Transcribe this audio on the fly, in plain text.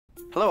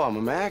Hello, I'm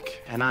a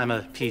Mac. And I'm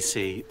a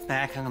PC.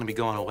 Mac, I'm gonna be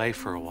going away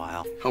for a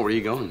while. Oh, where are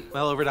you going?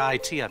 Well, over to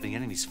IT, I've been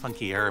getting these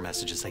funky error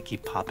messages that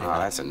keep popping up. Oh,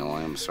 that's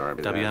annoying. I'm sorry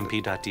about that.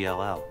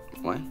 WMP.dll.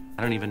 What?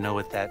 I don't even know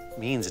what that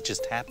means. It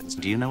just happens.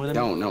 Do you know what it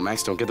means? No,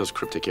 Max, don't get those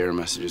cryptic error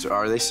messages.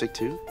 Are they sick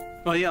too?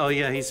 Oh,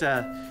 yeah, he's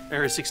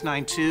error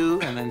 692,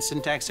 and then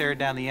syntax error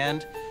down the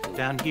end.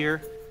 Down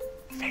here,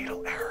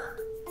 fatal error.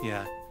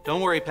 Yeah.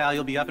 Don't worry, pal,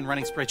 you'll be up and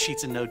running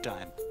spreadsheets in no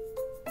time.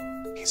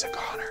 He's a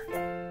god.